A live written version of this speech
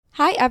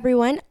Hi,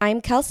 everyone.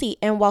 I'm Kelsey,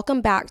 and welcome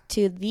back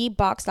to the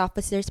Box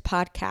Officers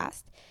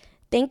podcast.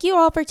 Thank you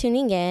all for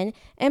tuning in,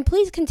 and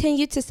please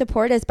continue to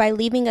support us by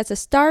leaving us a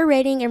star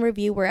rating and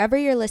review wherever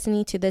you're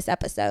listening to this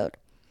episode.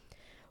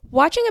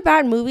 Watching a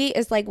bad movie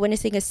is like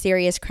witnessing a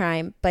serious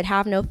crime, but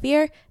have no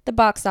fear, the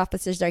Box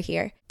Officers are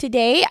here.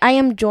 Today, I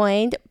am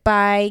joined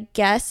by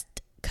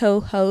guest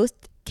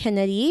co-host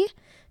Kennedi.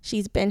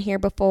 She's been here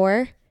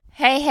before.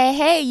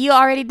 Hey, you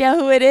already know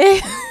who it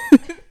is.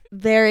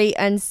 Very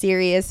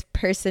unserious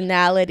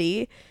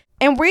personality.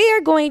 And we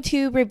are going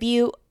to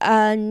review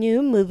a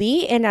new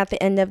movie, and at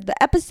the end of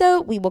the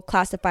episode, we will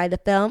classify the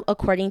film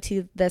according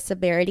to the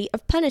severity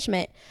of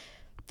punishment.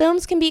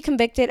 Films can be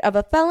convicted of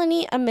a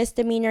felony, a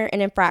misdemeanor, an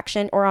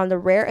infraction, or on the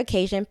rare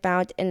occasion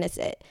found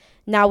innocent.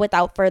 Now,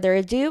 without further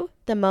ado,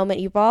 the moment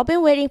you've all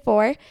been waiting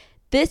for,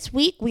 this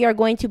week we are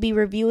going to be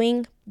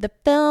reviewing the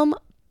film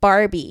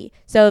Barbie.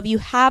 So if you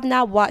have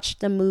not watched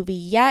the movie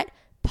yet,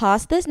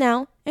 pause this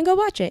now and go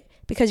watch it,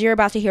 because you're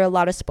about to hear a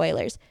lot of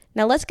spoilers.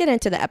 Now let's get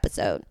into the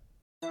episode.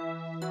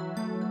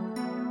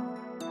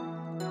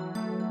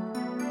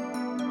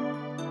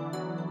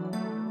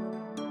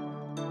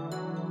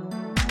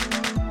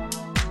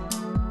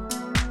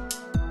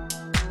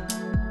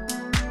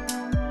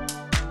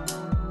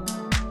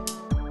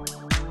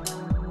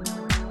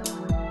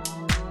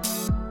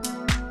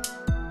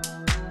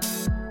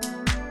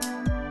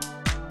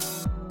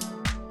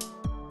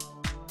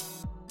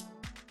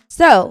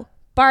 So,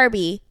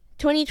 Barbie,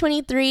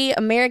 2023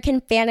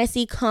 American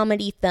fantasy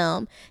comedy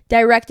film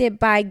directed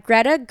by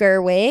Greta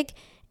Gerwig,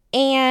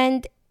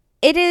 and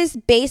it is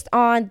based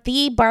on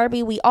the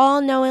Barbie we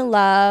all know and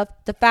love,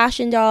 the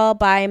fashion doll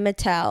by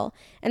Mattel.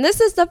 And this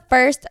is the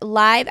first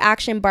live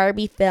action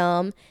Barbie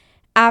film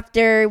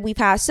after we've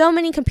had so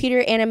many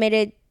computer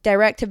animated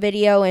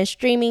direct-to-video and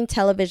streaming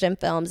television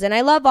films, and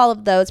I love all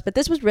of those, but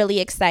this was really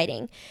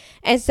exciting.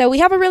 And so we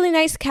have a really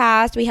nice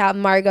cast. We have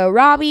Margot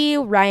Robbie,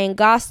 Ryan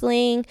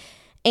Gosling,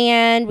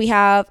 and we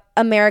have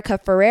America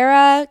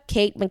Ferrera,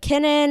 Kate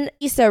McKinnon,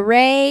 Issa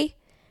Rae,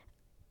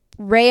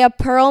 Rhea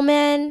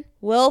Perlman,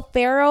 Will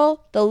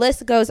Ferrell. The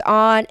list goes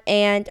on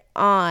and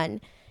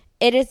on.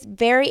 It is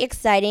very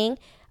exciting.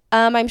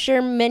 I'm sure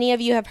many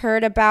of you have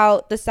heard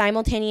about the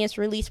simultaneous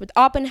release with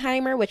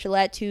Oppenheimer, which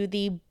led to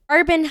the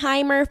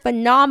Barbenheimer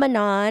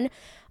phenomenon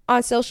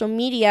on social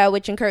media,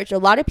 which encouraged a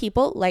lot of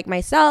people, like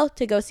myself,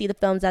 to go see the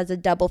films as a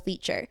double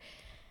feature.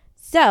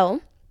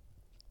 So,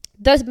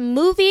 the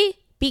movie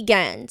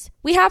begins.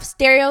 We have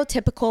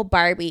stereotypical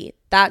Barbie,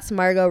 that's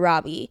Margot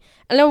Robbie,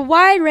 and a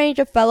wide range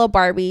of fellow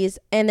Barbies,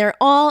 and they're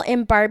all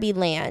in Barbie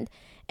land.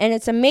 And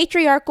it's a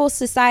matriarchal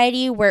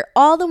society where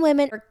all the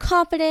women are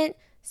confident,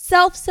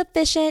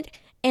 self-sufficient,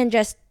 and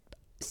just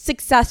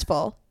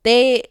successful.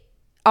 They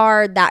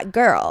are that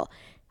girl.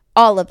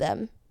 All of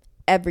them.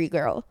 Every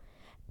girl.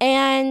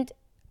 And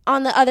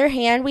on the other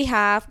hand, we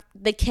have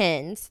the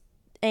Kens.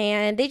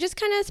 And they just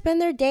kind of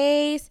spend their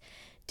days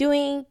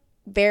doing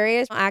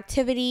various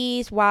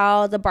activities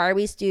while the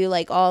Barbies do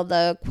like all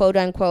the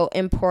quote-unquote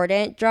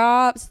important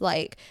jobs,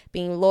 like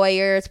being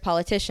lawyers,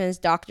 politicians,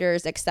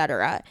 doctors,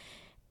 etc.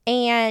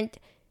 And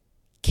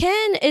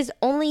Ken is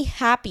only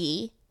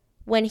happy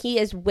when he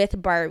is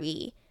with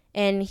Barbie.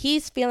 And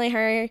he's feeling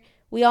her.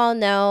 We all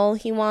know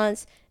he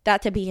wants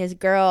that to be his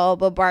girl,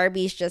 but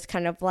Barbie's just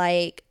kind of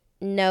like,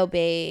 no,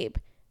 babe,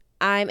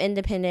 I'm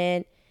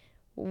independent.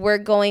 We're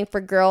going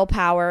for girl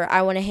power.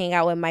 I want to hang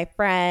out with my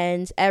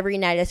friends. Every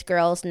night is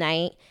girls'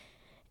 night.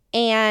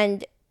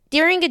 And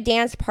during a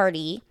dance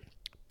party,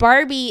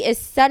 Barbie is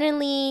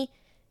suddenly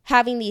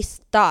having these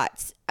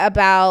thoughts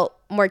about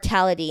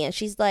mortality. And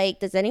she's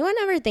like, does anyone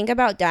ever think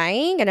about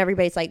dying? And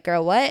everybody's like,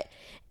 girl, what?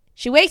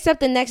 She wakes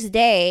up the next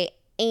day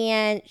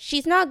and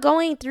she's not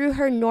going through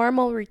her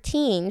normal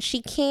routine.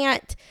 She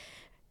can't,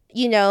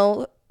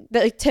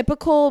 the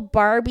typical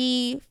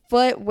Barbie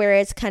foot where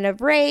it's kind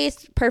of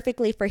raised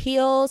perfectly for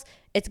heels.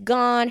 It's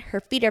gone. Her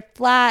feet are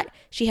flat.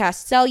 She has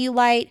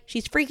cellulite.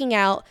 She's freaking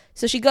out.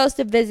 So she goes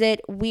to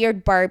visit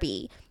Weird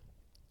Barbie.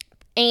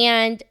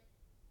 And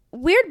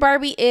Weird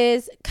Barbie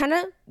is kind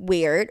of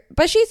weird,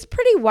 but she's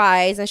pretty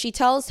wise. And she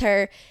tells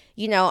her,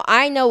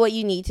 I know what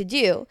you need to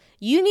do.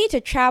 You need to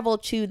travel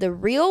to the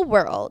real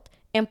world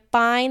and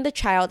find the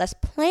child that's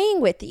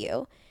playing with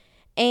you.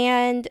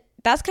 And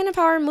that's kind of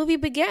how our movie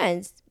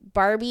begins.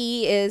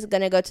 Barbie is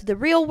going to go to the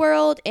real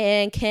world,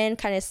 and Ken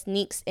kind of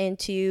sneaks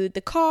into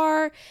the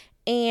car,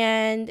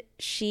 and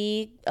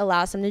she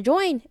allows him to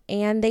join,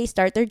 and they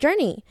start their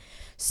journey.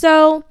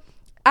 So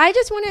I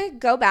just want to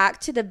go back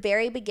to the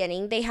very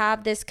beginning. They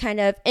have this kind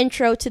of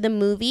intro to the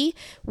movie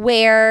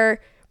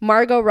where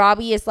Margot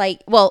Robbie is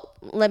like, well,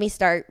 let me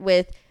start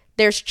with,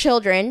 there's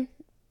children,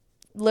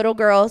 little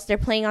girls, they're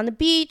playing on the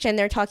beach, and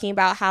they're talking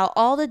about how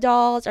all the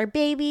dolls are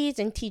babies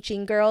and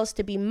teaching girls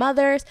to be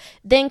mothers.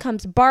 Then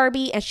comes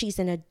Barbie, and she's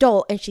an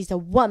adult, and she's a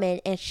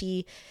woman, and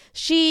she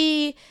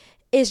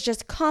is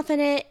just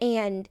confident,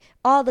 and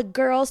all the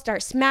girls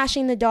start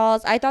smashing the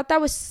dolls. I thought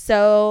that was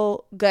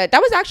so good.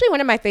 That was actually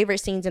one of my favorite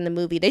scenes in the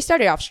movie. They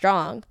started off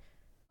strong.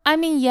 I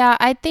mean, yeah,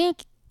 I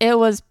think it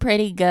was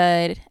pretty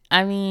good.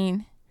 I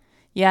mean,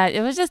 Yeah,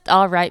 it was just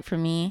all right for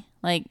me.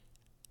 Like,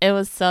 it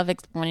was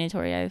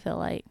self-explanatory, I feel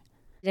like.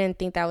 I didn't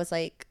think that was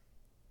like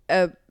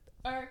a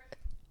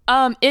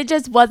It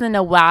just wasn't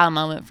a wow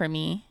moment for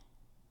me.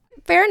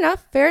 fair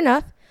enough. Fair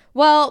enough.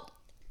 Well,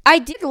 I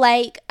did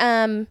like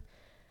the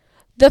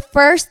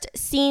first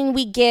scene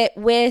we get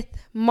with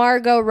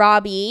Margot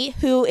Robbie,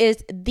 who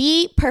is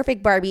the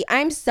perfect Barbie.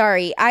 I'm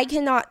sorry, I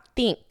cannot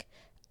think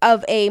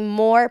of a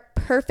more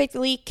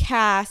perfectly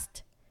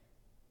cast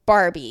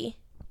Barbie.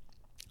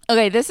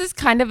 Okay, this is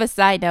kind of a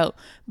side note,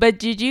 but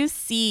did you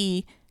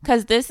see,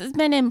 because this has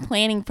been in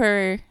planning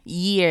for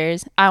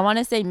years, I want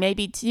to say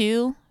maybe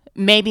 2,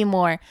 maybe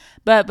more,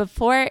 but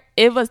before,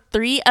 it was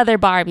 3 other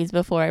Barbies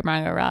before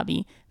Margot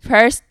Robbie.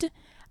 First,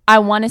 I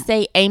want to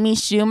say Amy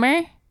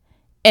Schumer,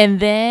 and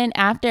then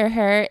after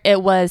her,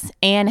 it was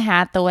Anne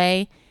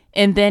Hathaway,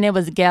 and then it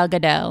was Gal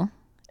Gadot.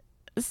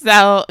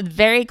 So,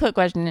 very quick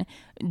question.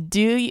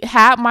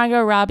 Had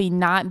Margot Robbie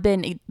not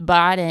been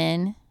brought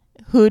in,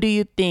 who do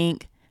you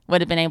think would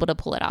have been able to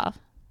pull it off?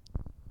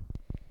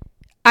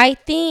 I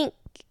think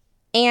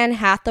Anne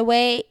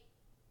Hathaway,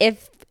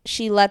 if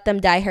she let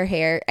them dye her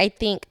hair, I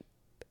think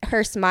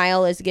her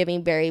smile is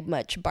giving very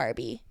much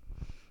Barbie.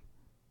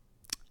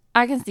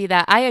 I can see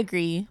that. I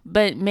agree.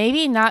 But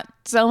maybe not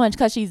so much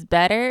because she's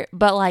better.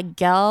 But like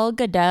Gal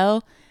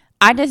Gadot,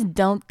 I just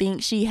don't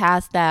think she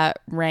has that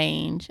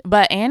range.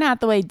 But Anne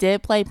Hathaway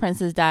did play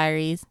Princess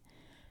Diaries.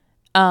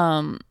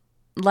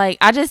 Like,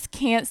 I just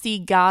can't see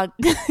Gal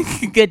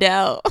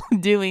Gadot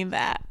doing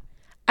that.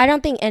 I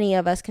don't think any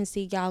of us can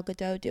see Gal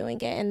Gadot doing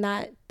it, and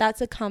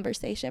that's a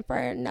conversation for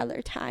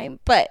another time.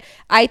 But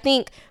I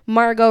think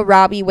Margot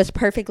Robbie was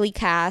perfectly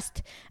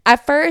cast.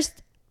 At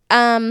first,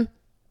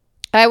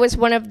 I was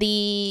one of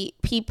the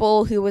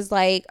people who was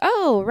like,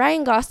 "Oh,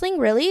 Ryan Gosling,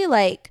 really?"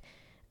 Like,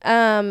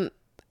 I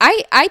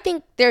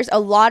think there's a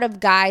lot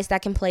of guys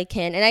that can play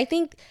Ken, and I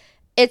think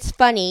it's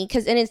funny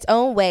because in its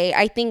own way,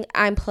 I think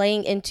I'm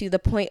playing into the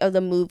point of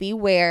the movie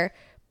where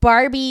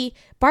Barbie's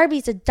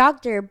a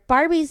doctor,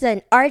 Barbie's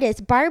an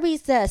artist,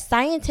 Barbie's a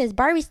scientist,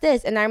 Barbie's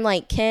this, and I'm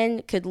like,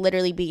 Ken could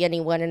literally be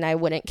anyone, and I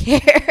wouldn't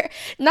care.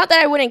 Not that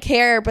I wouldn't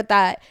care, but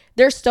that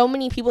there's so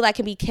many people that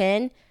can be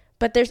Ken,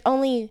 but there's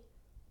only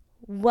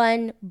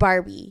one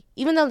Barbie.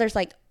 Even though there's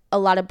like a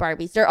lot of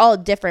Barbies, they're all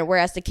different,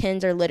 whereas the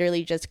Kens are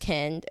literally just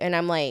Ken, and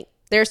I'm like,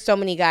 there's so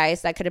many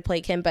guys that could have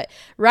played Ken, but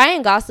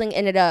Ryan Gosling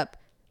ended up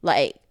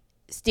like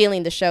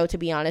stealing the show, to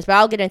be honest, but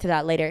I'll get into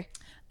that later.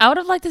 I would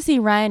have liked to see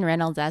Ryan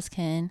Reynolds as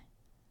Ken.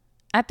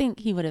 I think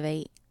he would have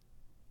ate.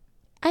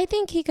 I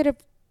think he could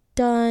have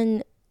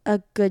done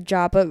a good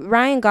job, but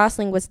Ryan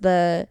Gosling was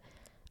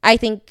I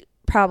think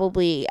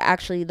probably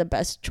actually the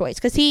best choice,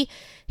 because he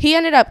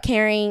ended up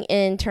carrying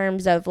in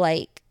terms of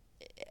like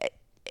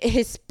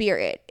his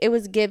spirit. It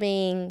was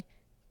giving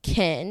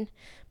Ken.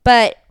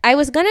 But I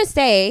was gonna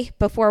say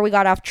before we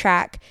got off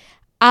track,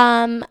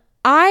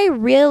 I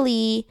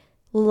really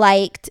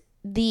liked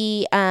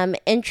the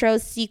intro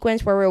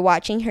sequence where we're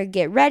watching her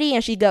get ready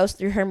and she goes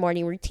through her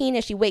morning routine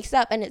and she wakes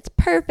up and it's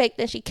perfect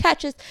and she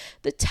catches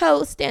the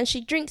toast and she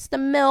drinks the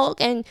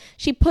milk and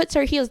she puts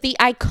her heels. The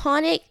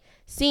iconic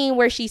scene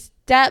where she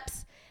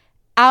steps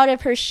out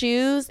of her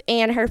shoes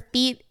and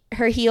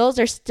her heels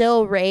are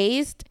still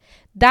raised.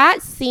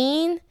 That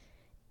scene,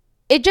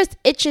 it just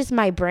itches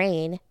my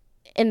brain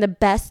in the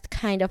best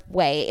kind of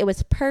way. It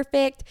was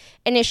perfect,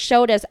 and it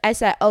showed us. I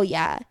said, oh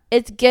yeah,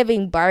 it's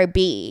giving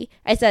Barbie.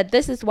 I said,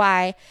 this is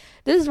why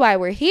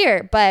we're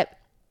here. But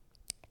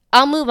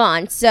I'll move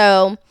on.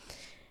 So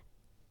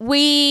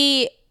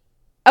we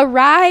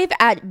arrive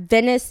at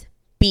Venice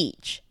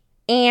Beach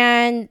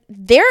and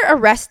they're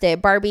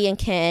arrested, Barbie and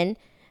Ken,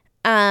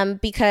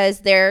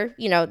 because they're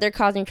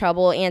causing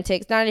trouble,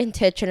 antics, not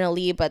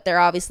intentionally, but they're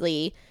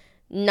obviously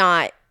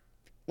not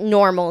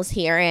normals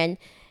here. And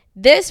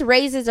this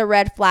raises a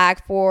red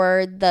flag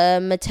for the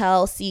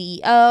Mattel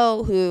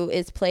CEO, who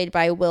is played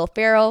by Will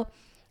Ferrell,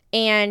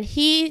 and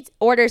he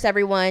orders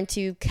everyone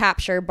to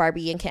capture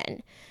Barbie and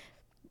Ken.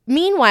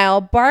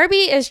 Meanwhile,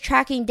 Barbie is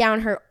tracking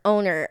down her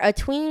owner, a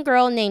tween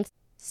girl named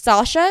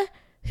Sasha,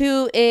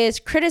 who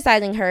is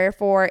criticizing her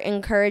for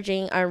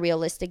encouraging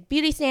unrealistic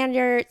beauty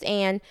standards,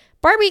 and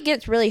Barbie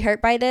gets really hurt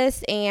by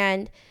this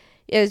and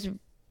is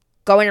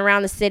going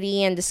around the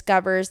city and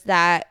discovers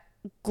that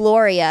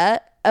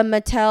Gloria, a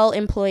Mattel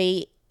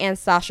employee and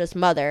Sasha's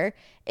mother,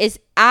 is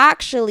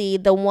actually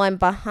the one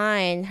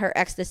behind her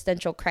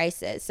existential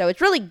crisis. So it's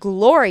really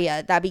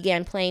Gloria that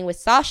began playing with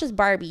Sasha's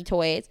Barbie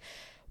toys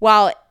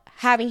while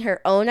having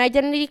her own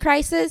identity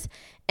crisis,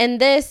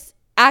 and this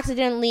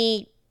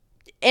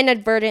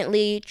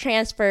inadvertently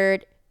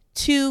transferred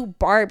to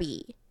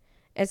Barbie.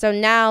 And so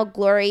now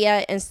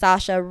Gloria and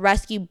Sasha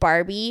rescue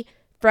Barbie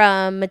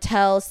from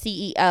Mattel's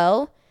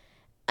CEO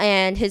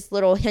and his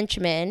little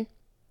henchmen,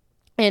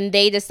 and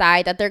they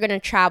decide that they're going to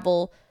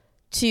travel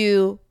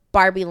to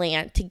Barbie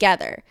Land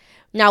together.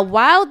 Now,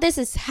 while this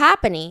is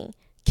happening,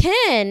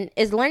 Ken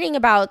is learning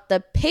about the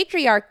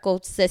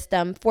patriarchal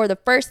system for the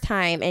first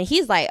time, and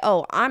he's like,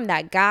 oh, I'm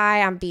that guy,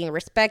 I'm being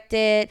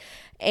respected,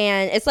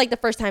 and it's like the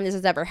first time this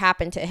has ever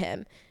happened to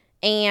him.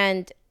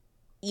 And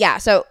yeah,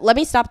 so let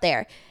me stop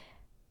there.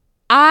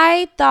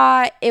 I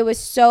thought it was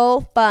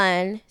so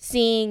fun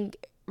seeing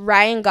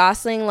Ryan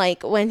Gosling,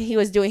 like when he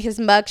was doing his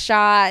mug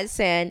shots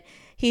and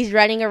he's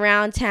running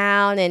around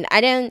town. And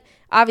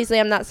obviously,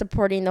 I'm not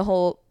supporting the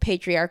whole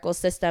patriarchal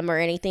system or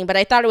anything, but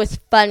I thought it was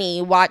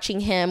funny watching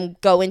him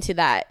go into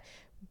that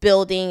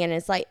building and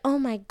it's like, oh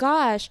my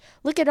gosh,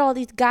 look at all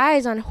these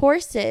guys on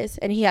horses.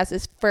 And he has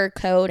his fur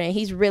coat and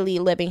he's really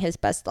living his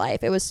best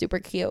life. It was super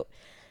cute.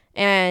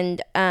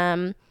 And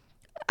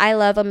I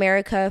love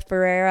America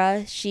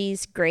Ferrera.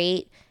 She's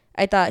great.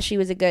 I thought she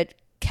was a good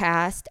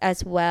cast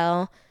as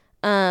well.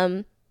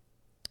 And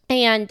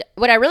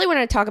what I really want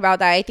to talk about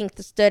that I think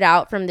stood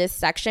out from this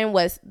section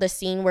was the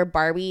scene where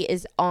Barbie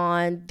is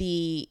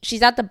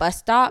she's at the bus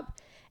stop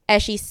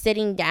as she's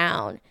sitting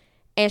down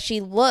and she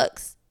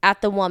looks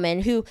at the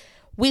woman who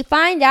we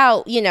find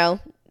out,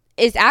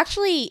 is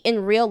actually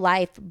in real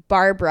life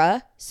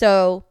Barbara.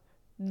 So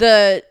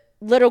the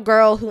little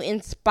girl who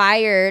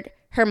inspired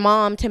her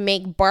mom to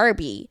make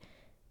Barbie.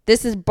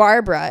 This is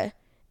Barbara.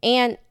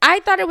 And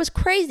I thought it was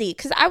crazy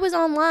because I was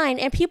online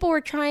and people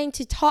were trying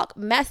to talk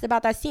mess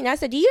about that scene. I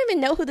said, do you even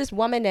know who this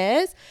woman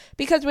is?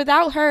 Because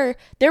without her,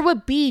 there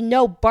would be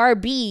no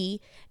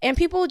Barbie. And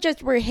people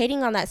just were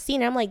hating on that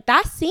scene. I'm like,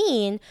 that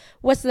scene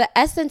was the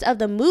essence of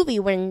the movie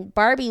when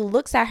Barbie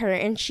looks at her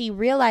and she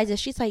realizes,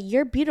 she's like,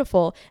 you're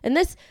beautiful. And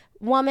this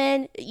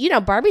woman,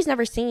 Barbie's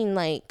never seen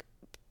like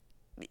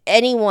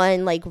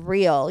anyone like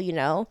real,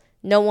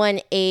 no one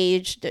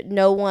aged,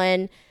 no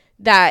one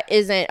that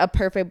isn't a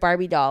perfect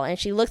Barbie doll. And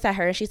she looks at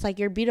her and she's like,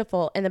 you're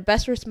beautiful. And the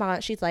best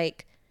response, she's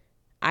like,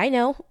 I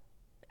know.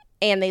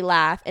 And they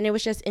laugh. And it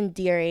was just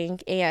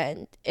endearing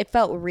and it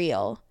felt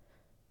real.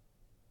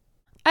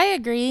 I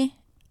agree.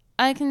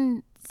 I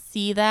can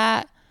see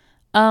that.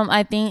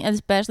 I think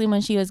especially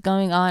when she was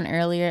going on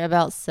earlier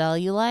about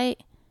cellulite,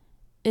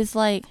 it's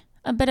like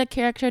a bit of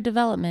character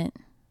development.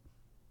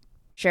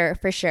 Sure,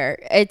 for sure.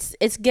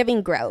 It's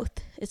giving growth.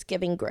 It's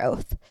giving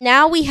growth.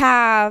 Now we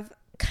have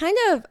kind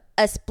of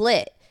a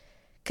split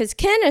because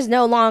Ken is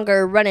no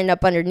longer running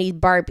up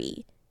underneath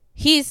Barbie.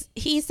 He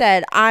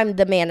said, I'm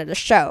the man of the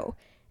show.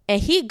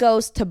 And he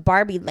goes to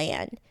Barbie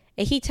land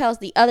and he tells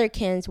the other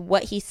Kens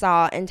what he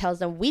saw and tells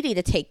them we need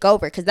to take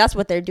over because that's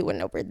what they're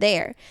doing over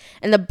there.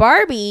 And the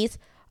Barbies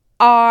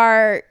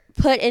are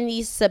put in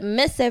these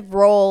submissive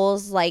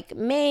roles like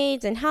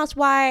maids and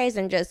housewives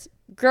and just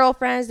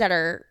girlfriends that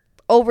are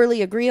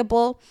overly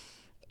agreeable.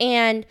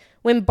 And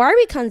when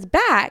Barbie comes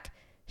back,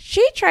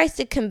 she tries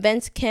to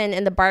convince Ken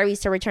and the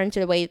Barbies to return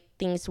to the way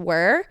things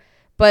were,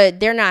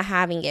 but they're not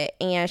having it.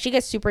 And she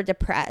gets super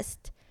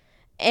depressed.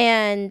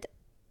 And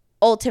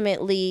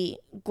ultimately,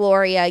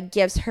 Gloria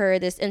gives her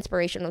this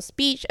inspirational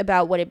speech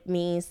about what it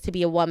means to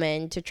be a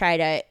woman to try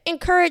to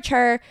encourage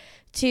her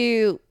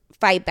to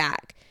fight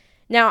back.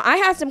 Now, I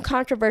have some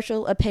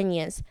controversial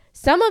opinions.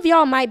 Some of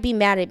y'all might be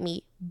mad at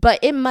me, but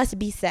it must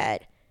be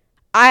said.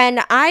 And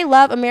I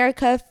love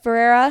America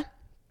Ferrera.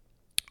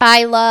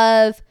 I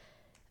love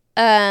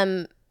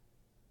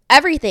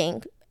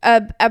everything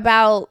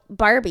about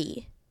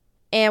Barbie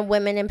and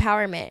women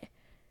empowerment.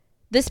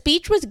 The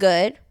speech was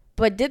good,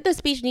 but did the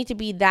speech need to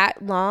be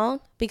that long?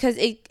 Because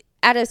it,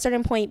 at a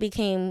certain point,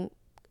 became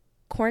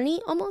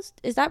corny almost.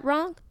 Is that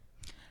wrong?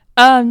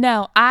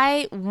 No,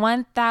 I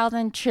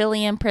 1,000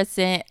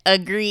 trillion%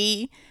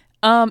 agree.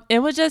 It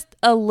was just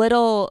a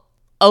little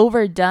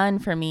overdone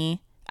for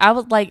me. I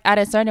was like, at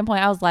a certain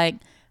point, I was like,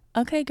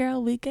 okay,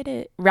 girl, we get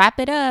it. Wrap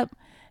it up.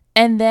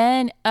 And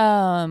then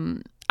I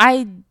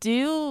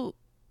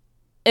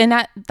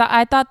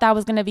thought that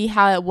was going to be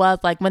how it was,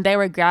 like when they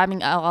were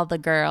grabbing all the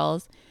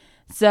girls.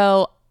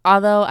 So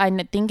although I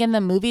think in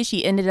the movie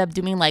she ended up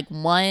doing like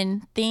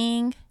one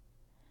thing,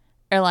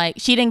 or like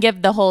she didn't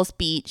give the whole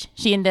speech.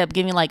 She ended up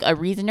giving like a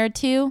reason or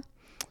two.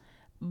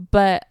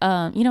 But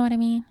you know what I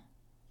mean?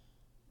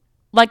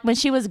 Like when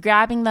she was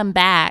grabbing them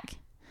back,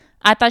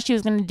 I thought she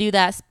was going to do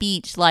that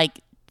speech like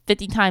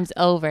 50 times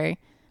over.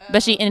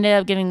 But she ended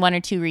up giving one or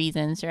two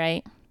reasons,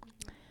 right?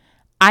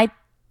 I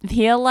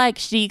feel like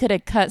she could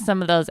have cut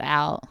some of those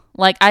out.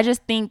 Like, I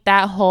just think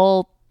that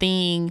whole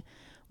thing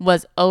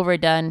was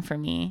overdone for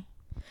me.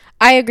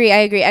 I agree.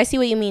 I see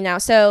what you mean now.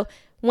 So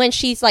when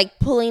she's like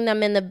pulling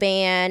them in the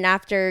van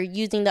after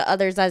using the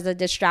others as a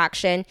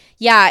distraction,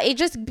 yeah,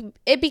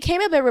 it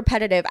became a bit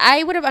repetitive.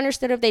 I would have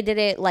understood if they did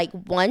it like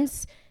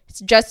once,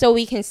 just so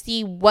we can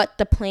see what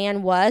the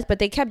plan was, but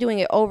they kept doing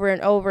it over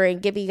and over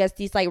and giving us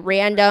these like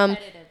random,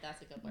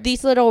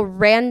 these little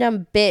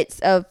random bits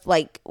of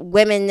like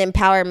women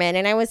empowerment.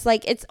 And I was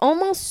like, it's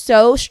almost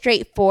so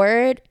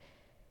straightforward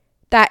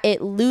that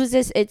it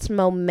loses its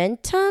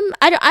momentum.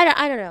 I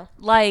don't know.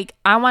 Like,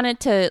 I wanted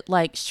to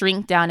like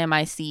shrink down in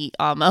my seat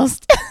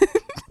almost.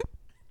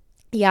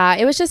 Yeah,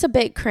 it was just a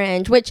bit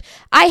cringe, which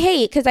I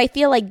hate because I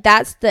feel like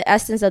that's the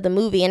essence of the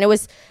movie. And it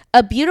was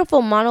a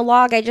beautiful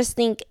monologue. I just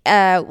think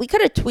we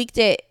could have tweaked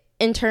it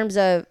in terms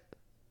of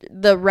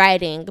the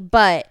writing,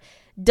 but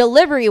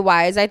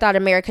delivery-wise, I thought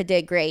America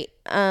did great.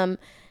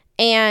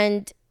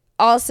 And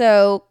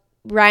also,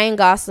 Ryan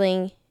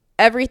Gosling,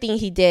 everything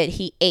he did,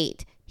 he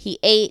ate.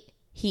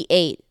 he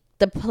ate.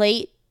 The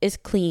plate is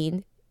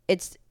clean.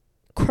 Its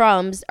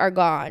crumbs are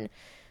gone.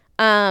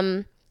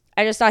 I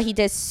just thought he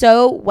did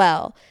so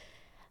well.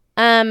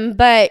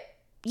 But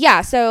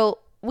yeah, so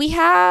we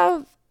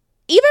have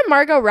even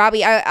Margot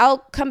Robbie. I'll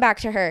come back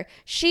to her.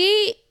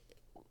 She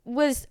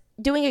was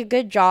doing a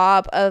good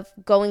job of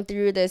going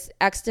through this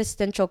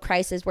existential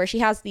crisis where she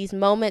has these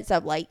moments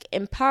of like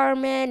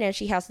empowerment and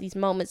she has these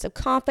moments of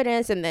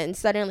confidence, and then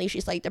suddenly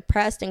she's like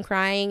depressed and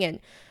crying and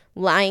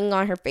lying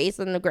on her face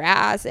in the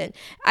grass. And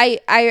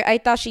I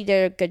thought she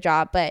did a good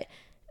job. But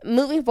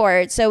moving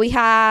forward, so we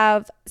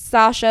have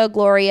Sasha,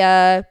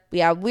 Gloria, we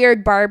have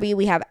Weird Barbie,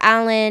 we have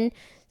Alan,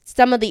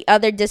 some of the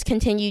other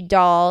discontinued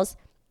dolls,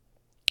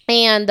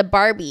 and the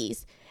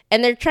Barbies.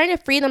 And they're trying to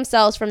free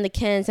themselves from the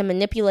Kens and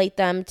manipulate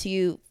them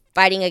to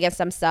fighting against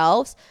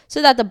themselves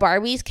so that the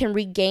Barbies can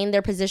regain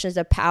their positions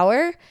of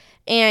power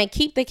and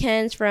keep the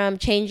Kens from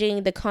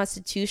changing the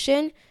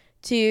Constitution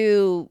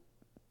to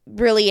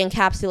really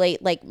encapsulate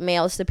like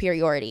male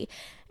superiority.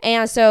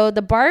 And so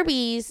the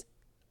Barbies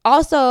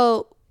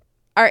also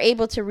are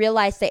able to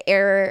realize the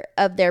error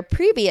of their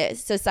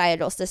previous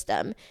societal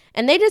system,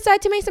 and they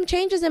decide to make some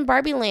changes in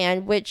Barbie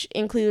Land, which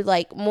include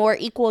like more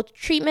equal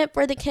treatment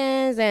for the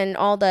Kens and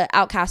all the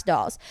outcast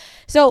dolls.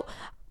 So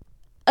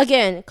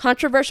again,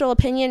 controversial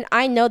opinion.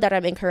 I know that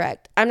I'm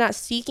incorrect. I'm not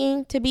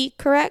seeking to be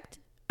correct.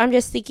 I'm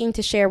just seeking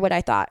to share what I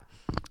thought.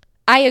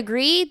 I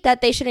agree that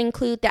they should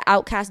include the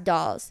outcast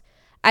dolls.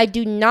 I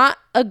do not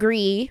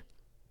agree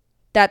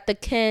that the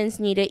Kens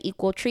needed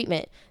equal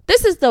treatment.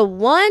 This is the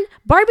one,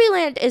 Barbie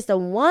Land is the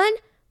one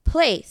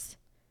place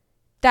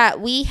that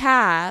we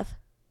have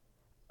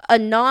a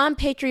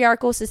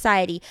non-patriarchal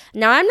society.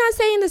 Now, I'm not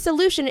saying the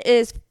solution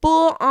is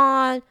full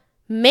on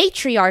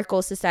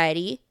matriarchal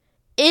society.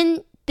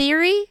 In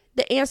theory,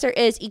 the answer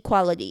is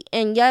equality.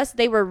 And yes,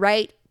 they were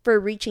right for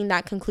reaching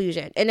that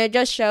conclusion. And it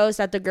just shows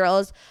that the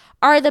girls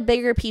are the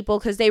bigger people,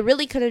 because they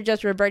really could have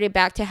just reverted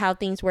back to how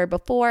things were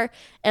before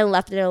and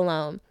left it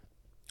alone.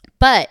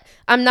 But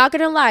I'm not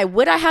going to lie.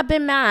 Would I have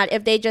been mad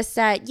if they just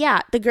said,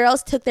 yeah, the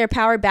girls took their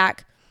power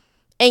back,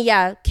 and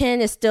yeah, Ken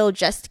is still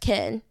just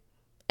Ken,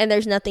 and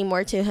there's nothing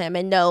more to him,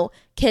 and no,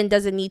 Ken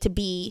doesn't need to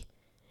be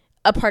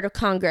a part of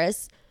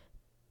Congress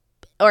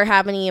or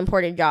have any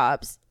important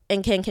jobs,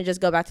 and Ken can just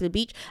go back to the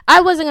beach?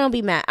 I wasn't going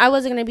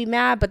to be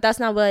mad. But that's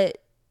not what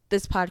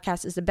this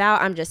podcast is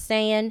about. I'm just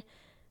saying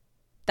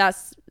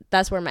that's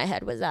where my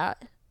head was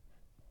at.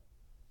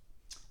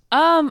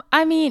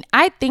 I mean,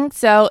 I think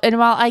so. And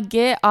while I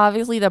get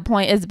obviously the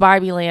point is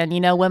Barbie Land,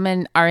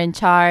 women are in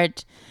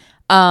charge,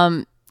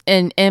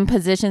 in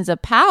positions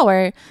of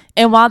power.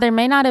 And while there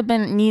may not have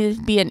been needed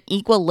to be an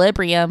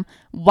equilibrium,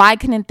 why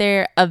couldn't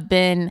there have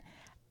been,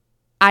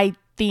 I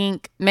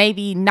think,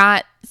 maybe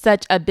not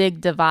such a big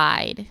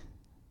divide?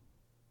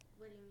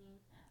 What do you mean?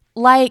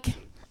 Like,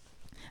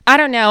 I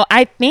don't know.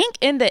 I think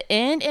in the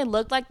end, it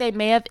looked like they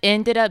may have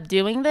ended up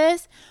doing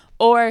this,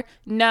 or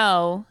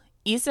no.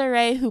 Issa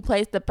Rae, who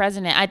plays the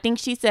president, I think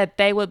she said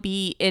they would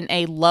be in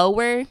a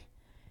lower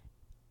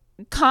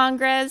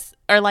Congress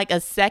or like a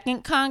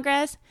second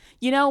Congress.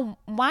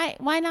 Why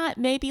not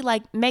maybe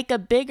like make a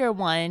bigger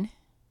one?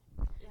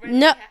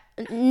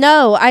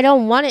 No, I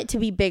don't want it to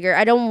be bigger.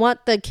 I don't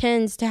want the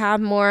Kens to have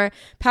more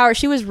power.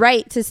 She was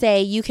right to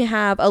say you can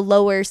have a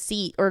lower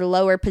seat or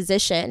lower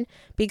position,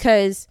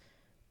 because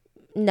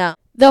no.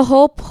 The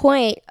whole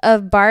point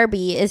of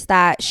Barbie is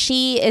that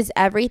she is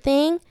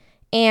everything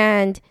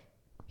and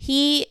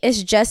he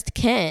is just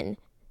Ken.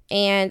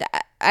 And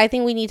I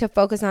think we need to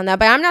focus on that.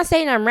 But I'm not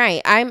saying I'm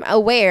right. I'm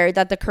aware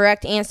that the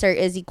correct answer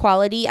is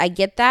equality. I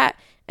get that.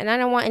 And I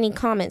don't want any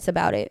comments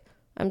about it.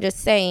 I'm just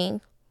saying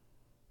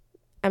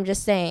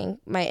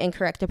my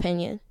incorrect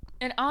opinion.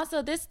 And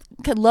also, this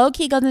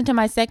low-key goes into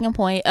my second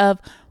point of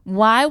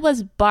why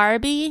was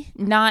Barbie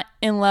not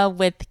in love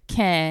with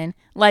Ken?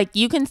 Like,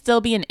 you can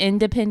still be an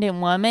independent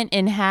woman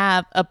and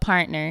have a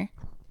partner.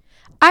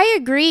 I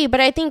agree, but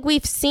I think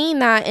we've seen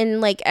that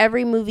in like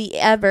every movie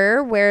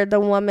ever where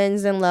the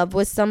woman's in love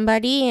with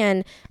somebody,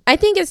 and I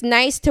think it's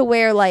nice to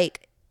where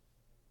like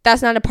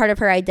that's not a part of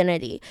her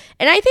identity.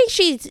 And I think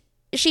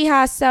she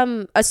has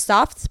a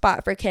soft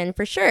spot for Ken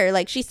for sure.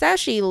 Like, she says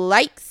she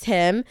likes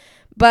him,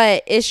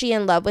 but is she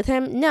in love with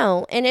him?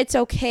 No. And it's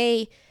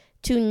okay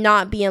to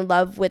not be in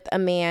love with a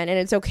man, and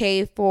it's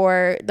okay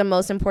for the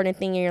most important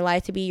thing in your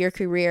life to be your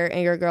career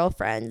and your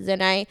girlfriends.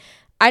 And I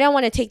don't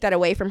want to take that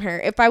away from her.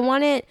 If I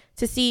wanted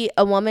to see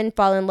a woman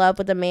fall in love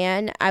with a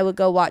man, I would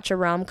go watch a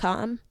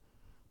rom-com.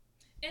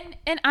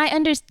 And I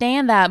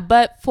understand that,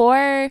 but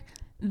for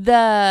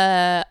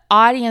the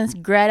audience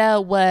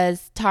Greta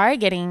was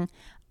targeting,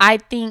 I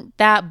think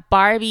that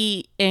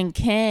Barbie and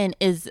Ken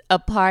is a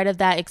part of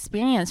that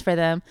experience for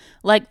them.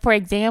 Like, for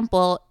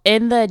example,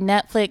 in the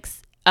Netflix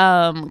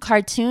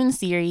cartoon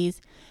series,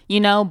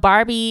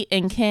 Barbie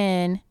and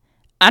Ken,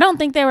 I don't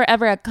think they were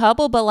ever a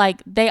couple, but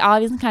like they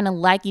obviously kind of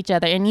like each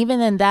other. And even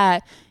in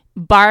that,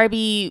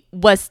 Barbie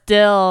was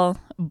still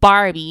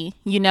Barbie.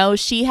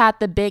 She had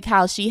the big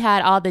house. She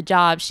had all the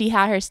jobs. She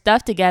had her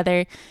stuff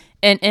together.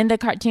 And in the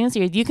cartoon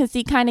series, you can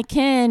see kind of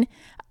Ken.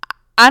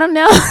 I don't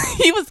know.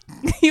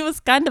 He was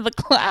kind of a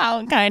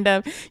clown, kind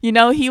of.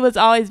 He was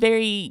always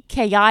very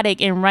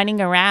chaotic and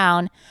running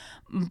around.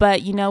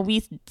 But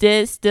we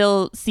did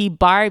still see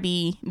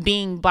Barbie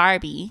being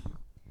Barbie.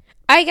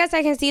 I guess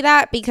I can see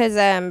that because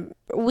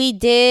we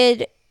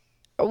did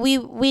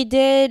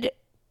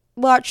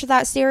watch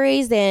that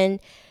series, and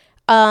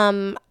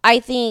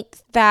I think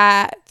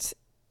that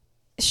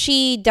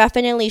she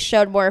definitely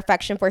showed more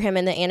affection for him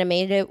in the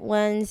animated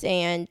ones,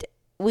 and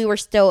we were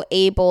still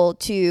able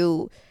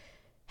to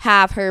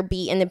have her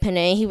be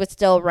independent. He was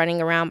still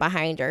running around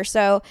behind her.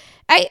 So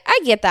I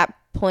get that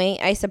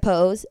point, I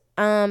suppose.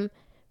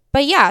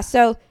 But yeah,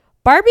 so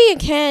Barbie and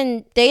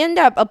Ken, they end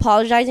up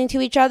apologizing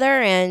to each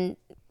other, and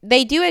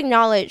they do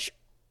acknowledge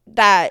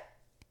that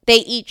they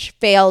each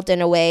failed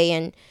in a way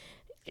and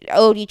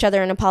owed each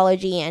other an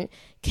apology. And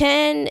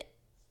Ken,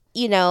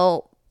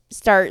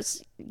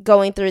 starts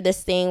going through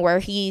this thing where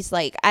he's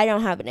like, I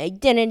don't have an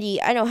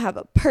identity. I don't have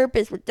a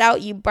purpose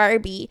without you,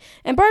 Barbie.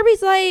 And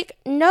Barbie's like,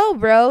 no,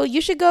 bro,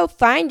 you should go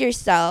find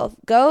yourself.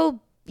 Go,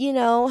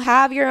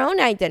 have your own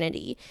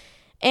identity.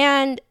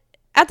 And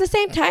at the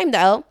same time,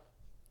 though,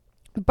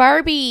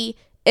 Barbie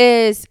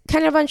is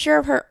kind of unsure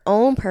of her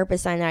own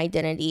purpose and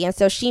identity. And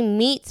so she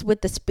meets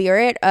with the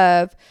spirit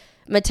of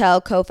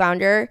Mattel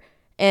co-founder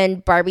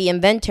and Barbie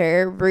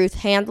inventor, Ruth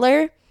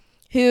Handler,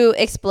 who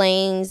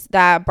explains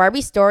that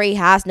Barbie's story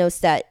has no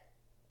set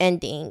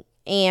ending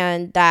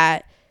and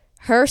that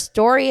her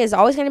story is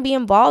always going to be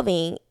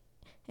evolving.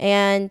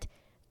 And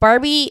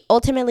Barbie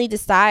ultimately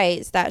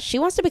decides that she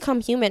wants to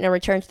become human and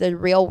return to the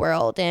real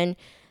world. And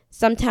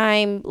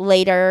sometime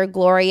later,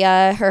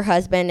 Gloria, her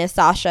husband, and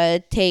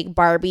Sasha take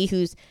Barbie,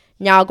 who's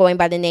now going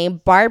by the name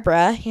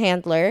Barbara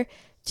Handler,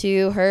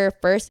 to her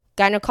first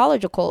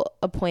gynecological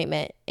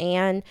appointment.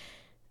 And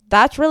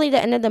that's really the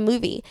end of the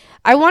movie.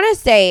 I want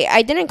to say,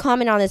 I didn't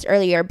comment on this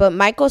earlier, but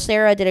Michael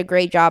Cera did a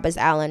great job as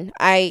Alan.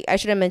 I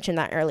should have mentioned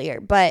that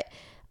earlier. But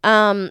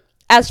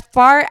as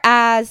far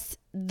as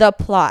the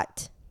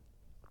plot,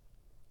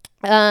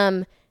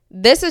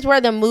 this is where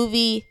the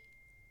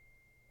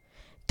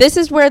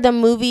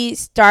movie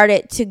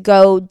started to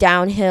go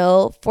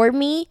downhill for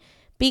me,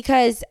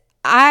 because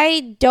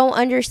I don't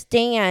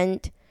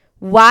understand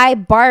why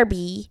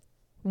Barbie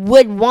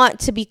would want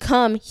to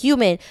become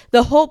human.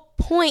 The whole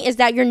point is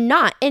that you're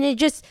not, and it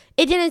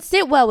didn't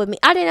sit well with me.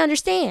 I didn't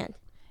understand.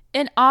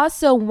 And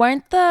also,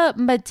 weren't the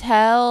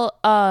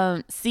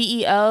Mattel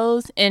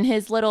CEOs in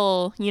his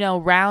little,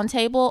 round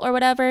table or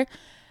whatever,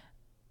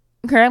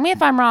 correct me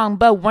if I'm wrong,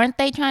 but weren't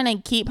they trying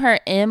to keep her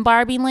in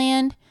Barbie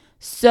land?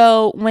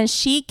 So when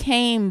she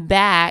came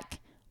back,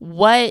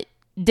 what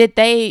did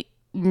they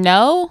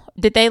know?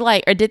 Did they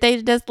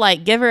just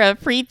give her a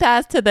free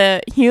pass to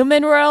the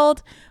human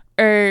world?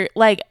 Or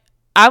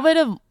I would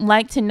have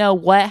liked to know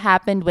what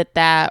happened with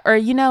that. Or,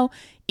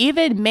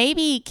 even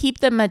maybe keep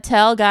the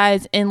Mattel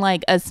guys in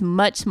a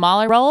much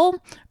smaller role,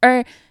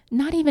 or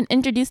not even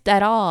introduced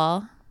at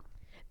all.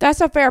 That's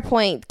a fair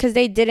point, because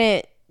they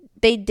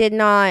did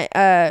not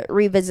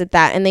revisit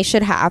that, and they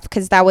should have,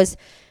 because that was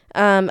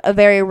a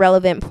very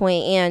relevant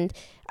point. And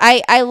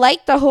I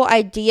like the whole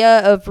idea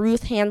of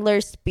Ruth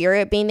Handler's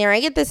spirit being there. I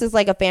get this is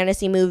a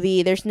fantasy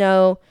movie. There's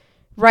no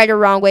right or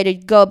wrong way to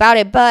go about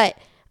it, but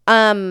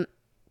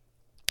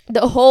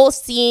the whole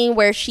scene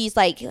where she's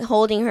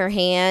holding her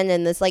hand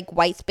in this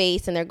white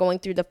space, and they're going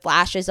through the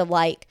flashes of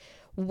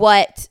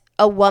what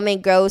a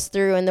woman goes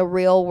through in the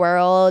real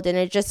world, and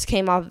it just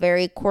came off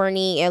very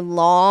corny and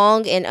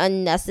long and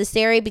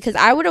unnecessary, because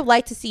I would have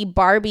liked to see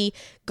Barbie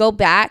go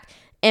back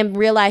and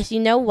realize, you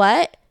know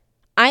what?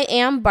 I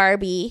am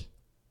Barbie,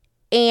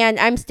 and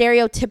I'm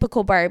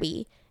stereotypical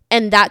Barbie,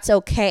 and that's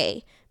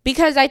okay.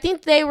 Because I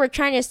think they were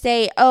trying to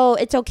say, oh,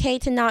 it's okay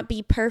to not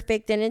be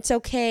perfect, and it's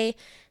okay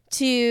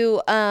to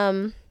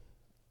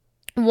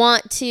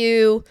want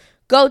to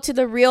go to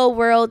the real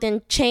world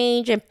and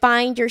change and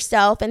find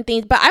yourself and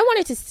things. But I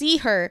wanted to see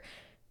her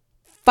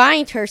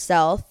find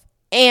herself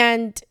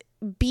and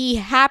be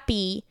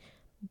happy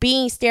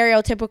being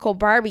stereotypical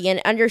Barbie,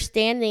 and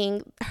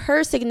understanding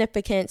her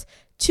significance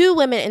to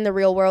women in the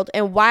real world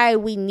and why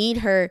we need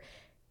her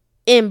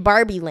in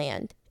Barbie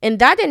land. And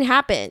that didn't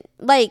happen.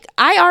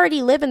 I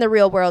already live in the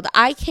real world.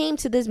 I came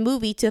to this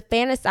movie to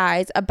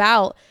fantasize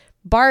about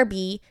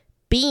Barbie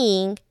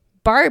being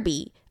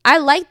Barbie. I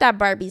like that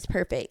Barbie's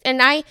perfect.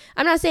 And I'm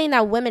not saying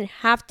that women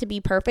have to be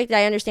perfect.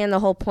 I understand the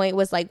whole point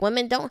was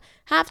women don't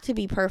have to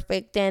be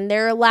perfect, and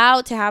they're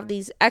allowed to have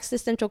these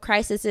existential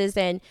crises,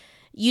 and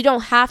you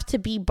don't have to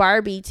be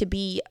Barbie to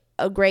be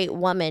a great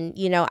woman.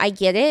 I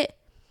get it.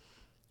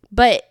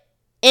 But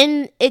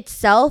in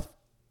itself,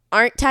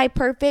 aren't I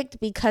perfect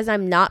because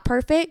I'm not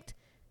perfect?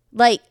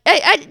 Does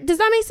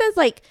that make sense?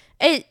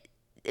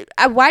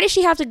 Why does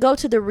she have to go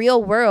to the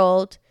real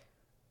world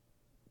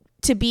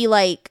to be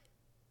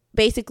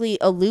basically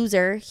a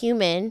loser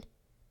human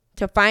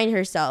to find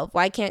herself?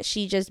 Why can't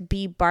she just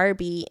be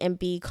Barbie and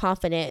be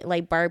confident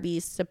like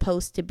Barbie's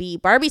supposed to be?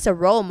 Barbie's a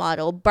role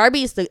model.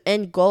 Barbie is the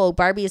end goal.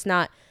 Barbie is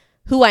not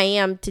who I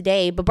am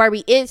today, but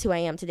Barbie is who I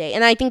am today.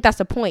 And I think that's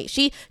the point.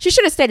 She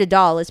should have stayed a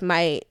doll, is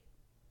my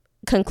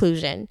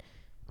conclusion.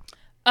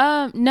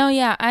 No,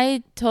 yeah,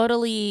 I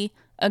totally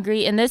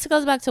agree. And this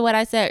goes back to what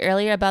I said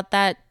earlier about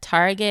that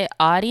target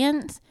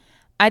audience.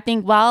 I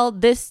think while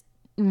this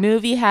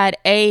movie had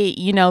a,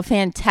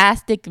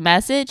 fantastic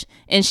message,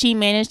 and she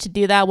managed to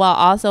do that while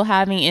also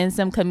having in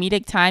some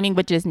comedic timing,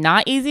 which is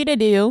not easy to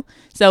do.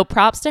 So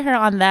props to her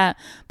on that.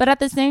 But at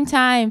the same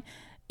time,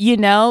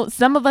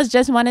 some of us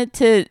just wanted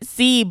to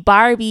see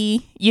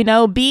Barbie,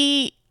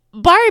 be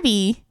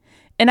Barbie.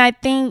 And I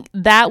think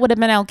that would have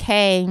been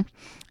okay.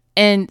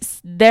 And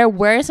there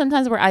were some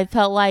times where I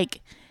felt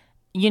like,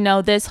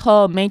 this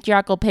whole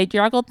matriarchal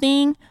patriarchal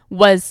thing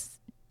was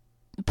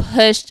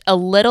pushed a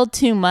little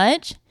too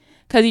much.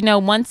 Because,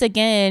 once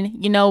again,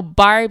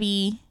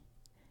 Barbie,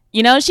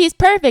 she's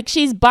perfect.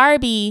 She's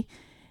Barbie.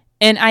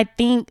 And I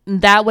think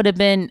that would have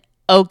been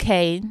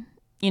okay,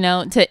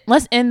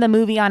 let's end the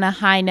movie on a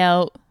high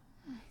note.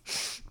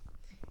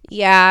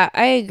 Yeah,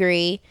 I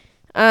agree.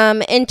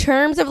 In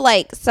terms of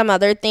like some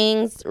other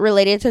things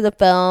related to the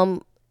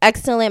film,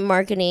 excellent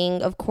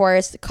marketing, of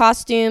course.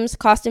 Costume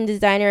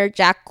designer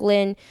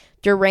Jacqueline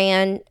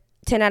Duran,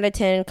 10 out of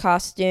 10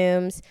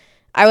 costumes.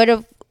 I would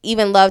have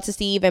even loved to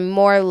see even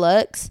more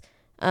looks.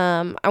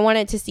 I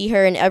wanted to see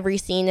her in every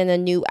scene in a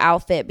new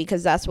outfit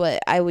because that's what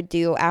I would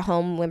do at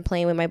home when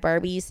playing with my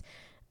Barbies.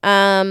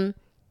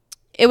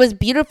 It was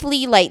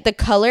beautifully, like, the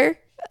color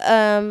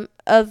of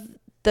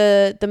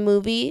the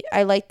movie.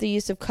 I like the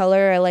use of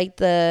color. I like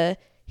the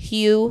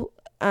hue.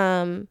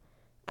 I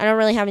don't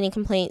really have any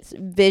complaints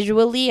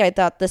visually. I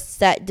thought the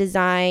set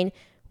design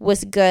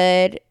was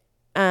good.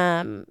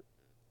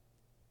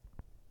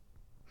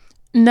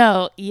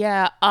 No,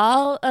 yeah,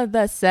 all of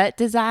the set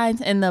designs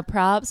and the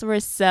props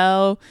were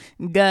so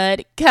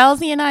good.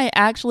 Kelsey and I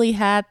actually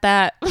had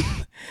that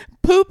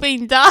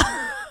pooping dog.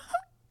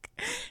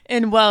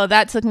 And whoa,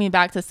 that took me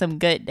back to some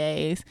good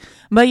days.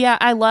 But yeah,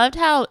 I loved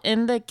how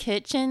in the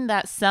kitchen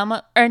that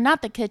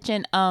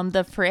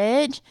the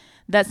fridge,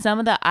 that some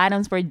of the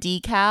items were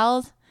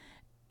decals.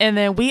 And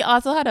then we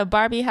also had a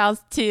Barbie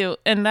house too.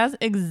 And that's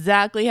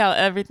exactly how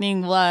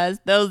everything was.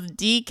 Those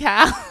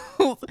decals.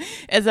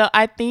 And so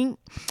I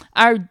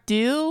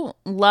do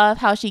love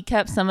how she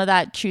kept some of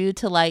that true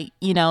to, like,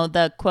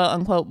 the quote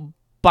unquote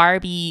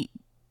Barbie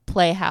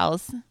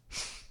playhouse.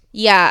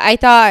 Yeah, I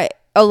thought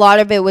a lot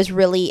of it was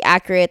really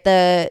accurate.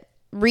 The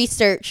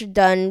research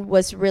done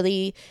was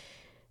really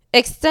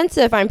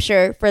extensive, I'm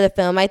sure, for the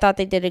film. I thought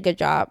they did a good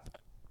job.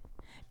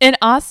 And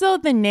also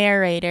the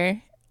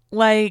narrator.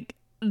 Like,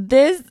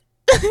 the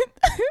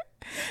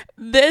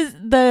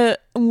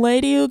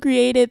lady who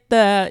created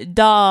the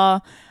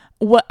doll,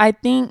 what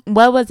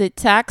was it,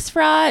 tax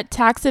fraud,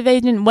 tax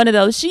evasion, one of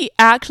those, she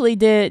actually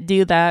did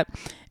do that.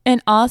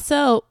 And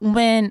also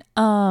when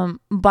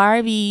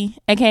Barbie,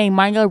 aka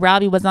Margot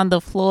Robbie, was on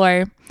the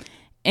floor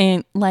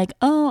and like,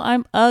 oh,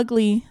 I'm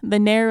ugly, the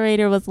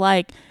narrator was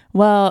like,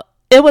 well,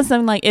 it was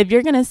something like, if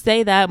you're gonna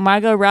say that,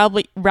 Margot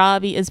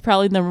Robbie is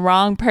probably the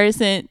wrong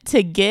person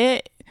to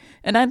get.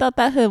 And I thought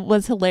that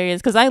was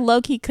hilarious because I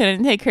low-key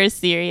couldn't take her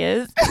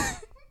serious.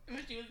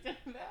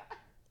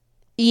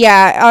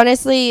 Yeah,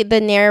 honestly,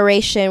 the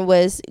narration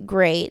was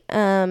great.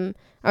 I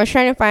was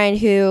trying to find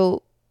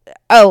who.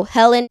 Oh,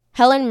 Helen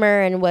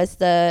Mirren was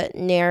the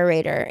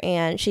narrator,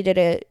 and she did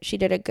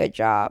a good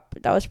job.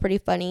 That was pretty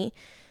funny.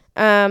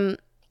 Also,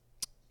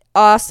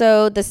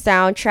 the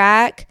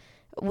soundtrack.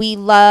 We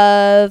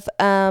love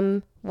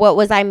What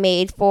Was I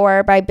Made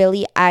For by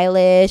Billie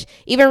Eilish.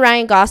 Even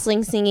Ryan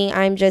Gosling singing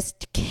I'm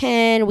Just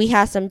Ken. We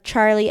had some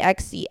Charlie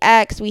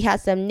XCX. We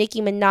had some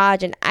Nicki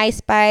Minaj and Ice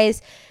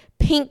Spice.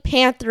 Pink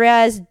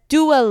Panthers,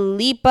 Dua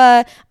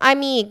Lipa. I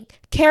mean,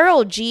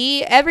 Karol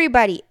G.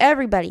 Everybody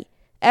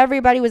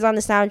was on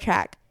the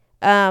soundtrack.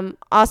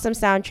 Awesome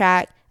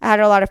soundtrack. I had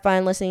a lot of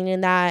fun listening to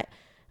that.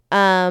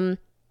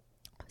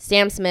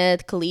 Sam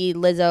Smith, Khalid,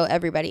 Lizzo,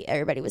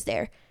 everybody was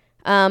there.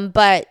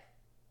 But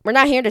we're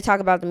not here to talk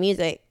about the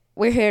music.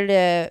 We're here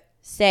to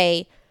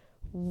say,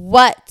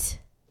 what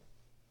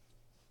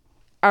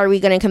are we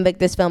going to convict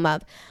this film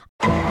of?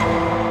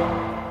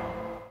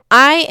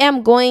 I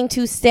am going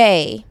to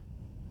say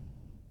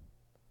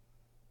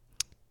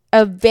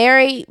a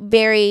very,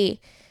 very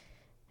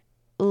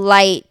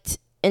light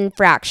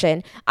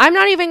infraction. I'm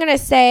not even going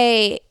to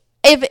say,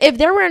 if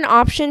there were an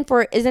option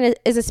for, is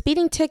a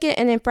speeding ticket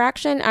an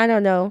infraction? I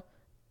don't know.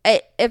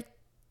 If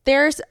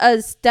there's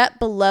a step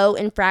below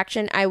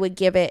infraction, I would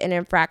give it an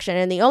infraction.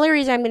 And the only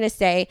reason I'm going to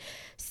say,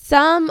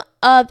 some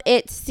of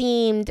it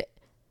seemed,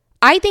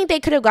 I think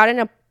they could have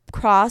gotten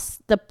across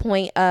the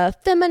point of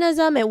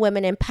feminism and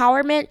women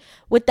empowerment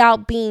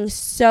without being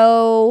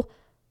so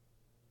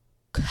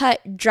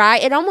cut dry.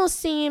 It almost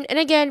seemed, and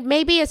again,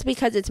 maybe it's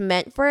because it's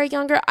meant for a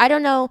younger, I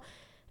don't know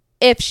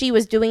if she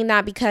was doing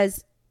that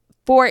because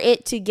for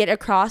it to get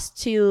across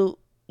to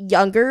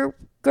younger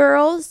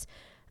girls,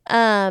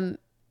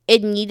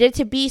 it needed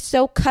to be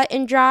so cut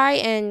and dry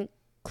and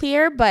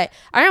clear. But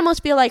I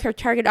almost feel like her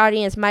target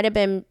audience might have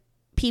been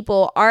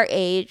people our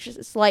age,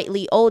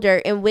 slightly older,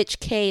 in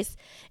which case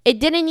it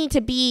didn't need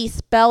to be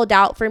spelled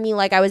out for me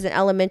like I was an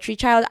elementary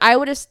child. I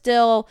would have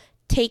still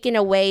taken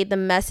away the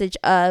message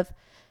of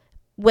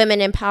women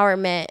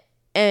empowerment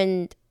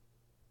and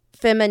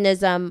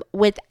feminism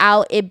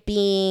without it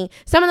being,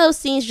 some of those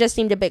scenes just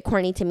seemed a bit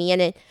corny to me.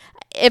 And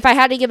if I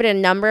had to give it a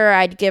number,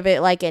 I'd give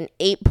it like an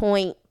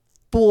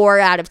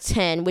 8.4 out of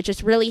 10, which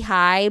is really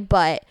high,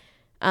 but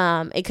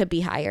it could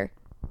be higher.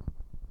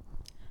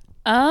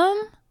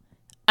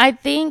 I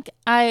think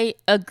I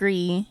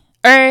agree.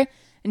 Or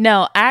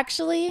no,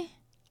 actually,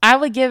 I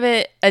would give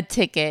it a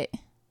ticket.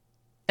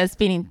 A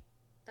speeding.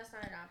 That's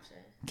not an option.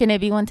 Can it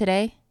be one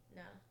today?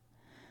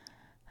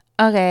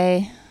 No.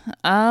 Okay.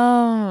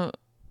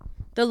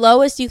 The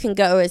lowest you can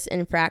go is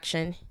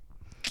infraction.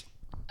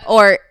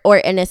 Or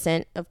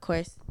innocent, of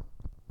course.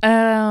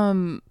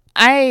 I'm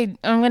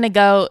gonna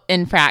go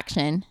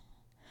infraction.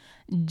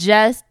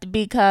 Just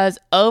because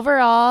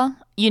overall,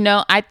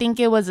 I think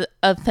it was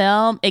a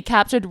film. It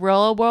captured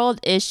real world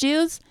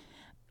issues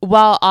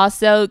while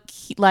also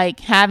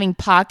like having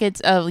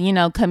pockets of,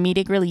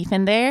 comedic relief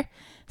in there.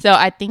 So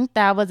I think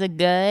that was a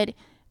good,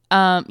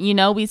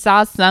 we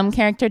saw some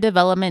character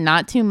development,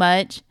 not too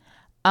much.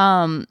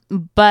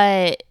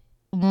 But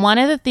one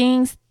of the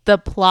things, the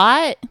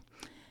plot,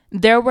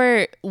 there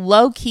were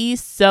low key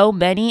so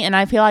many, and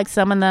I feel like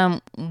some of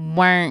them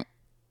weren't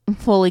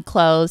fully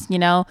closed,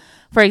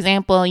 For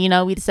example,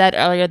 we said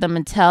earlier the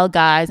Mattel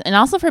guys, and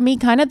also for me,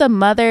 kind of the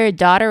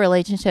mother-daughter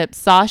relationship,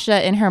 Sasha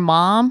and her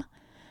mom.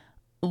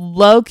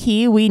 Low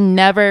key, we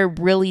never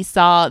really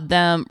saw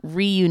them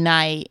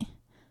reunite.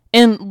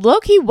 And low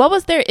key, what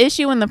was their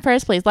issue in the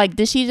first place? Like,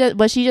 was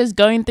she just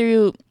going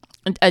through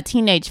a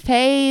teenage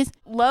phase?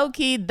 Low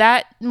key,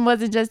 that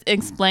wasn't just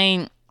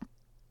explained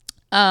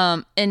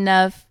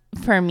enough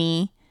for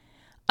me.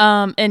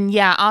 And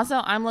yeah,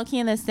 also I'm looking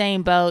in the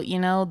same boat,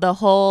 the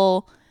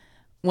whole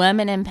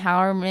women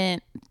empowerment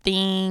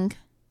thing.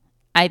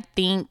 I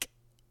think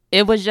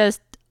it was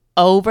just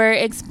over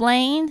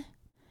explained.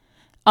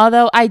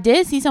 Although I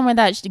did see somewhere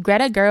that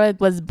Greta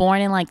Gerwig was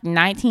born in like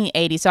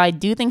 1980. So I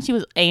do think she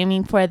was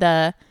aiming for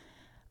the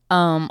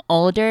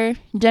older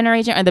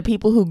generation, or the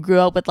people who grew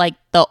up with like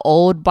the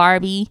old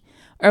Barbie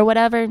or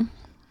whatever.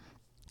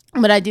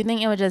 But I do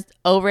think it was just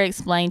over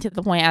explained to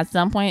the point at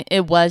some point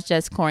it was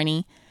just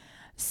corny.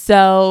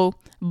 So,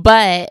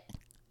 but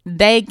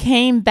they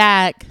came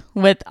back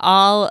with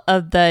all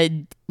of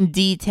the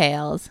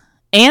details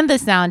and the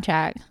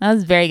soundtrack. That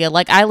was very good.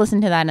 Like, I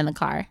listened to that in the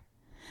car.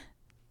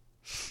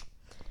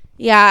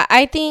 Yeah,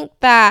 I think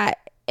that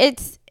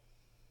it's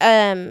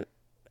a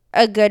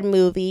good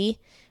movie.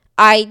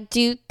 I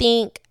do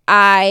think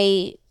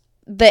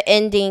the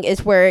ending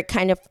is where it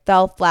kind of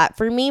fell flat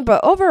for me,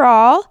 but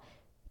overall,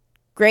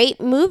 great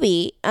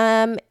movie.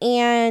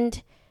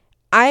 And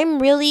I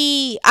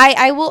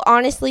will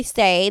honestly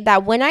say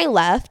that when I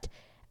left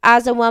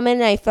as a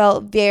woman, I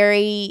felt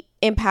very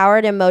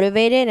empowered and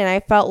motivated, and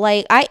I felt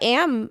like I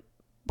am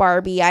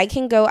Barbie. I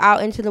can go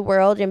out into the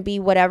world and be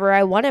whatever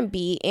I want to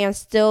be and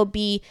still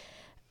be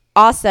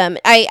awesome.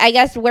 I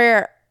guess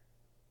where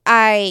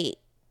I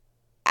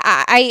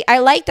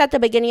liked at the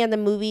beginning of the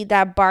movie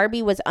that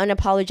Barbie was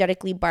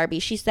unapologetically Barbie.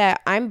 She said,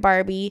 I'm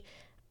Barbie,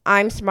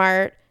 I'm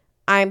smart,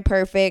 I'm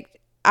perfect,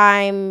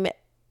 and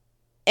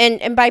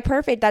by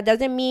perfect, that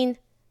doesn't mean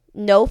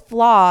no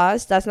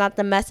flaws. That's not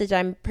the message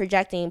I'm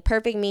projecting.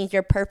 Perfect means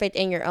you're perfect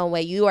in your own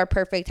way. You are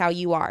perfect how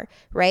you are,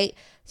 right?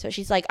 So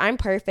she's like, I'm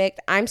perfect,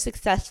 I'm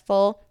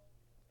successful,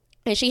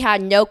 and she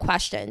had no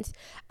questions.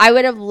 I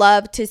would have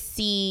loved to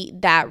see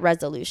that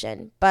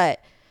resolution.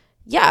 But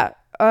yeah,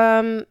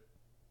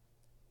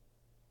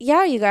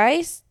 you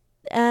guys,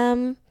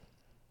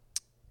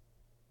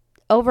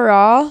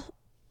 overall,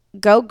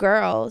 go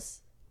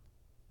girls.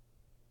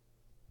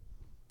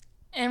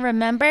 And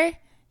remember,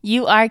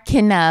 you are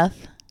enough.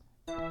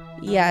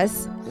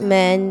 Yes,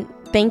 men,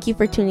 thank you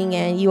for tuning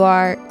in. You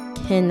are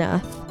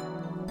enough.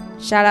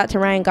 Shout out to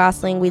Ryan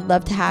Gosling. We'd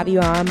love to have you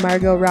on.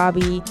 Margot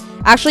Robbie.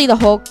 Actually, the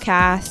whole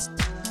cast.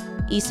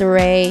 Issa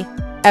Rae.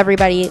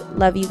 Everybody,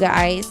 love you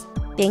guys.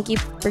 Thank you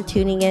for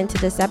tuning in to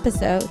this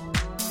episode.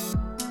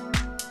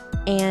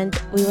 And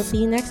we will see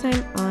you next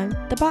time on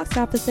The Box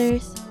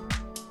Officers.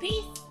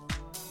 Peace.